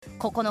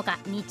9日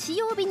日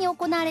曜日に行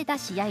われた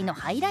試合の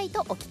ハイライ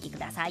トお聞きく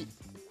ださい。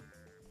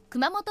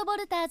熊本ボ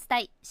ルターズ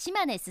対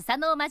島根スサ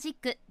ノーマジッ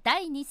ク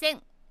第2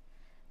戦。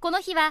こ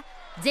の日は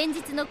前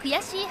日の悔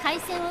しい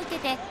敗戦を受け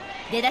て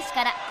出だし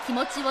から気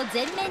持ちを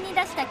前面に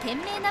出した懸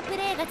命なプ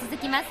レーが続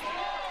きます。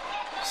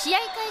試合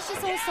開始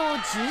早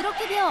々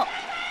16秒、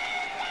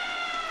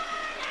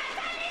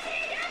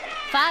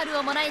ファール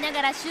をもらいな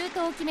がらシュー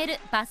トを決める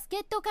バス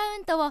ケットカ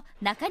ウントを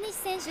中西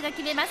選手が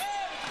決めます。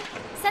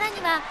さらに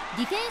は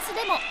ディフェンス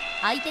でも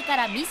相手か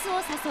らミスを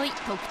誘い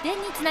得点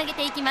につなげ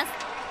ていきます。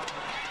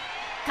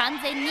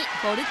完全に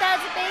ボルター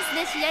ズペ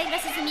ースで試合が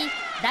進み、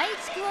第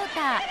1クォー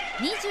タ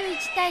ー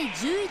21対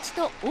11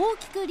と大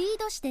きくリー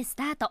ドしてス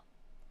タート。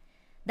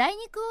第2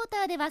クォータ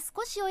ーでは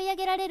少し追い上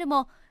げられる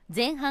も、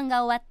前半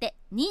が終わって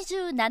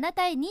27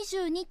対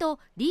22と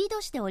リー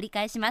ドして折り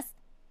返します。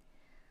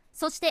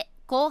そして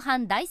後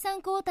半第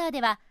3クォーター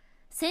では、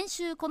先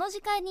週この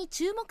時間に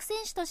注目選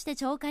手として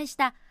紹介し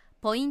た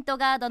ポイント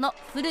ガードの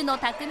古野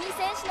拓巳選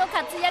手の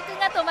活躍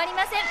が止まり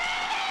ません。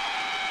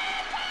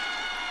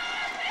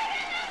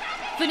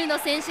古野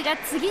選手が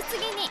次々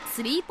に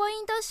スリーポイ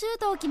ントシュー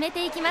トを決め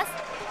ていきます。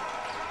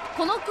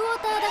このクォー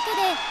ターだけ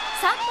で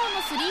3本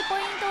のスリーポ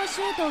イント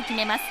シュートを決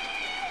めます。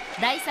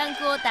第3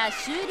クォーター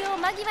終了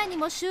間際に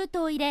もシュー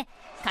トを入れ、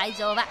会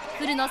場は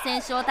古野選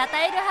手を称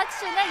える拍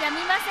手がやみ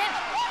ませ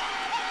ん。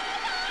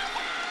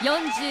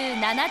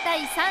47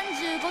対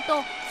35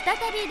と再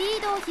びリ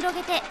ードを広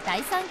げて第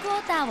3クォ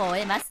ーターを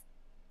終えます。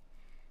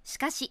し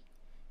かし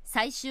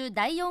最終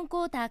第4ク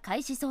ォーター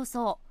開始早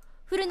々、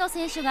古野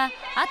選手があ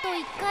と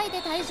1回で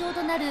退場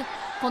となる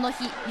この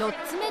日4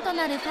つ目と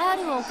なるファ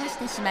ールを犯し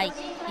てしまい、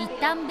一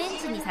旦ベン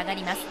チに下が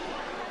ります。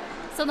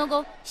その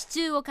後シチ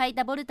ューを欠い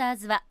たボルター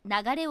ズは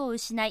流れを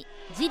失い、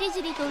じり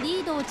じりと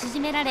リードを縮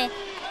められ、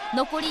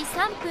残り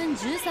3分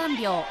13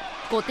秒、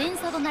5点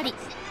差となり、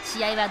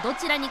試合はど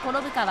ちらに転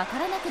ぶかわか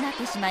らなくなっ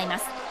てしまいま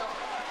す。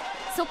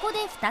そこで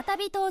再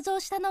び登場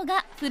したの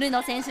が古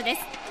野選手で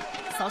す。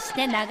そし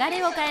て流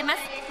れを変えます。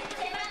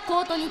コ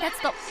ートに立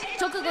つと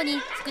直後に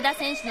福田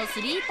選手のス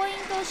リーポイン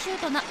トシュー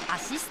トのア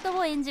シスト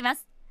を演じま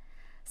す。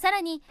さ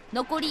らに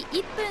残り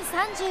1分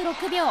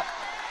36秒、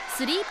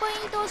スリーポイ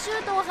ントシュ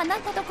ートを放った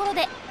ところ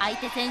で相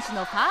手選手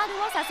のファー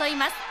ルを誘い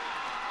ます。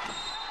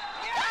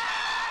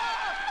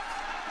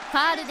フ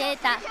ァールで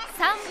得た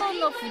3本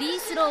のフリー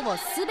スローを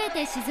全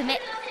て沈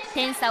め、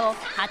点差を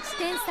8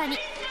点差に。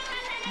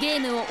ゲー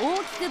ムを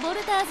大きくボ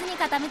ルターズに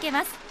傾け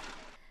ます。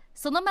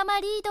そのまま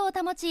リードを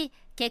保ち、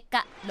結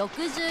果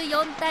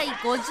64対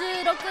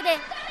56で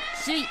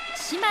首位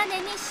島根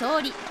に勝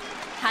利。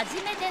初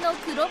めての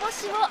黒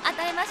星を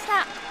与えまし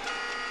た。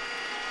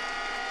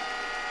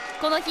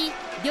この日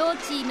両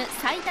チーム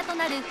最多と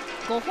なる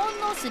5本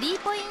のスリー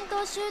ポイン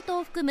トシュート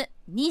を含む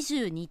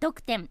22得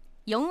点、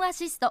4ア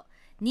シスト、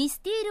2ス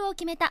ティールを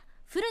決めた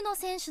古野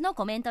選手の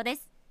コメントで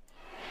す。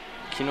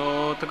昨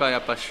日とかや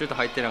っぱシュート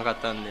入ってなかっ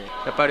たんで、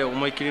やっぱり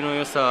思い切りの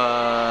良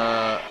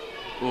さ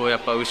をや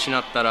っぱ失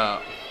った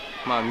ら、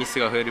ミス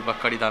が増えるばっ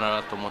かりだ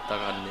なと思った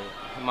んで、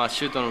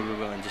シュートの部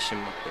分は自信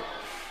持って、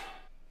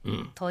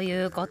と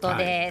いうこと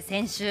で、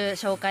先週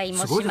紹介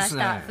もしまし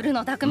た、古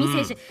野拓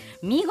巳選手、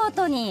見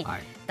事に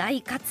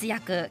大活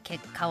躍、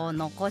結果を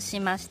残し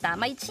ました。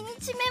1日目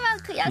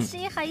は悔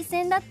しい敗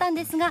戦だったん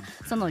ですが、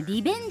その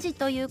リベンジ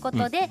というこ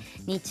とで、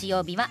日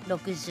曜日は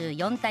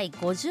64対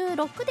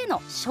56で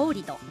の勝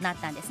利となっ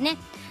たんですね。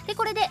で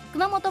これで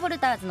熊本ボル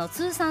ターズの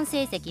通算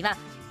成績は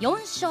4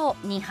勝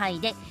2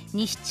敗で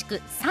西地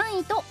区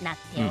3位となっ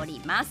てお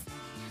ります。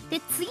で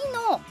次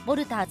のボ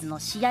ルターズの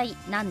試合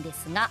なんで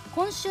すが、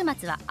今週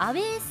末はアウェ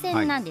ー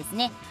戦なんです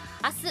ね。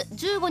明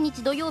日15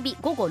日土曜日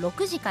午後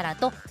6時から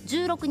と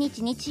16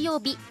日日曜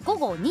日午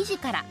後2時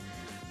から、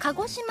鹿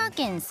児島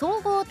県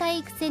総合体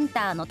育センタ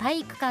ーの体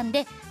育館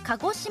で鹿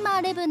児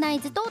島レブナイ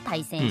ズと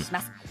対戦し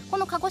ます。こ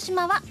の鹿児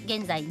島は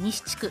現在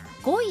西地区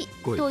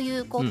5位とい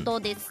うこ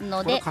とです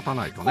ので、こ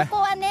こ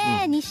は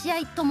ね、2試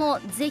合とも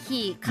ぜ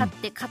ひ勝っ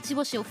て勝ち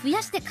星を増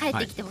やして帰っ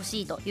てきてほ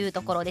しいという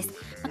ところです。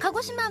鹿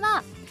児島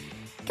は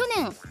去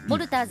年ボ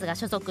ルターズが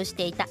所属し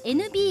ていた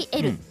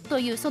NBL と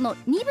いうその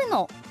2部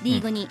のリ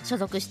ーグに所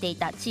属してい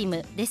たチー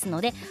ムです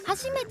ので、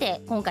初め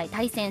て今回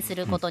対戦す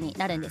ることに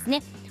なるんです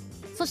ね。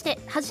そして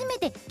初め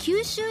て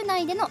九州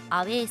内での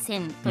アウェー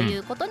戦とい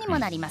うことにも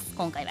なります。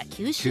今回は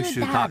九州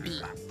ダービ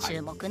ー、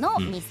注目の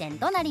2戦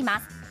となり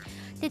ます。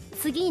で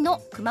次の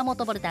熊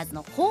本ボルターズ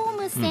のホ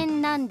ーム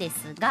戦なんで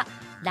すが、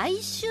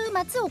来週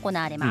末行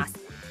われます。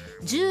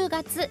10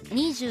月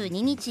22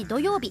日土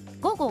曜日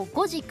午後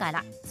5時か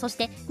ら、そし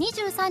て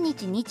23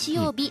日日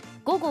曜日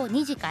午後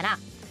2時から、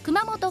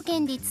熊本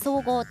県立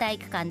総合体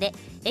育館で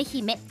愛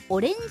媛オ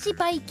レンジ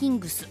バイキン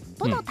グス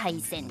との対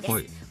戦です。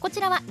こ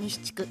ちらは西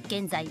地区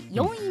現在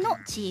4位の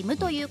チーム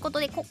ということ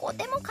で、ここ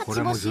でも勝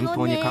ち星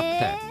をね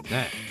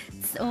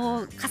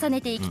重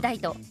ねていきたい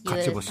とい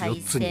う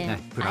対戦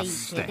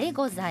相手で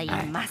ござい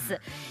ま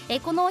す。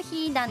この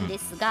日なんで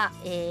すが、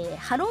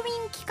ハロウ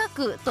ィン企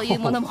画という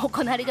ものも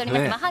行われておりま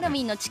す。ハロウ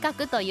ィンの近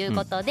くという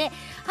ことで、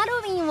ハロ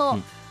ウィン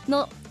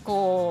の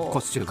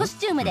コスチュ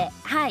ームで、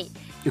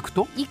行く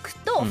と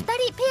2人ペ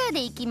ア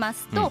で行きま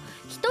すと、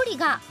1人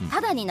が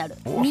タダになる、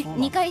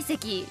2階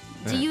席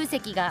自由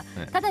席が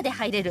タダで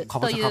入れる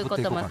というこ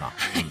とも、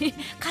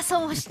仮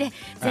装をして、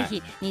ぜ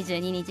ひ22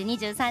日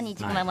23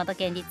日熊本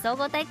県立総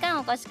合体育館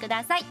お越しく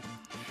ださい。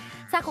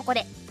さあここ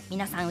で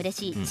皆さん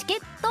嬉しいチケッ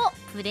ト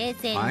プレ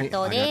ゼン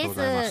トで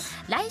す、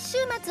来週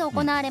末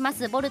行われま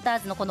すボルタ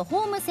ーズのこの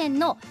ホーム戦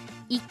の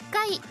1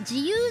回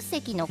自由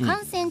席の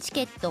観戦チ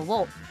ケット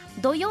を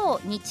土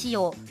曜日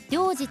曜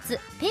両日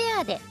ペ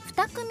アで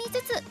2組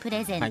ずつプ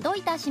レゼント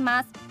いたし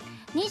ます、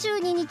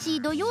22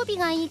日土曜日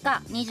がいい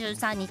か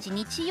23日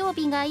日曜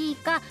日がいい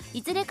か、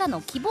いずれか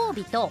の希望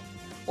日と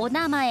お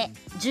名前、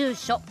住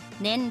所、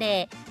年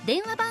齢、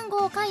電話番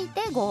号を書い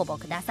てご応募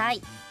くださ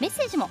い。メッ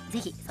セージもぜ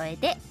ひ添え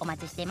てお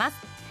待ちしています。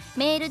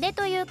メールで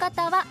という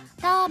方は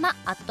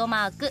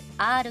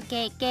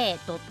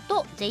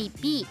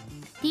tama@rkk.jp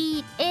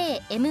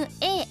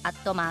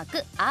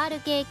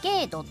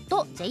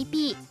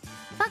tama@rkk.jp、 フ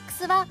ァック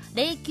スは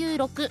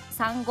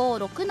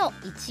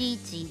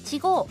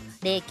 096-356-1115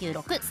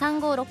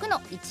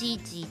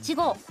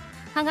 096-356-1115、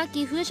はが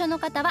き封書の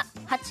方は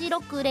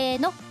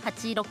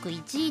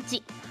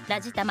 860-8611、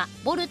 ラジタマ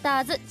ボルタ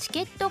ーズチ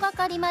ケット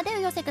係までお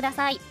寄せくだ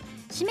さい。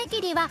締め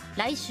切りは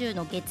来週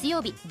の月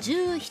曜日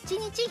17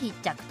日必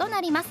着と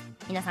なります。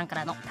皆さんか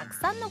らのたく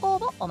さんのご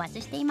応募お待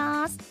ちしてい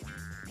ます。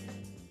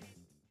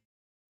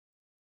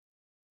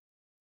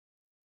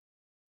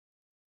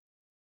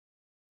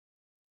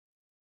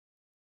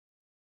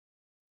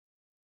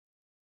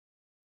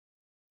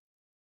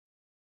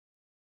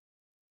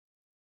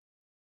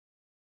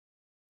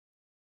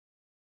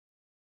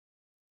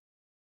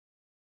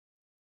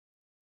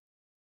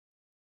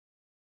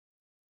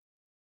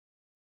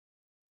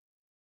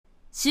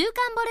週刊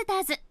ボルタ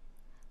ーズ、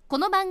こ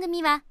の番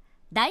組は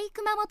大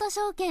熊本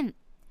証券、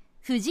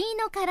藤井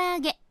の唐揚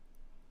げ、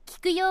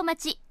菊陽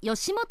町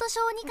吉本小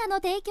児科の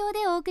提供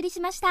でお送り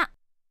しました。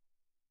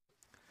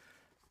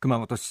熊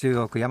本市中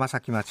央区山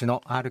崎町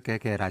の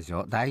RKK ラジ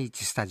オ第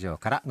一スタジオ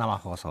から生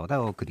放送で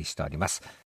お送りしております。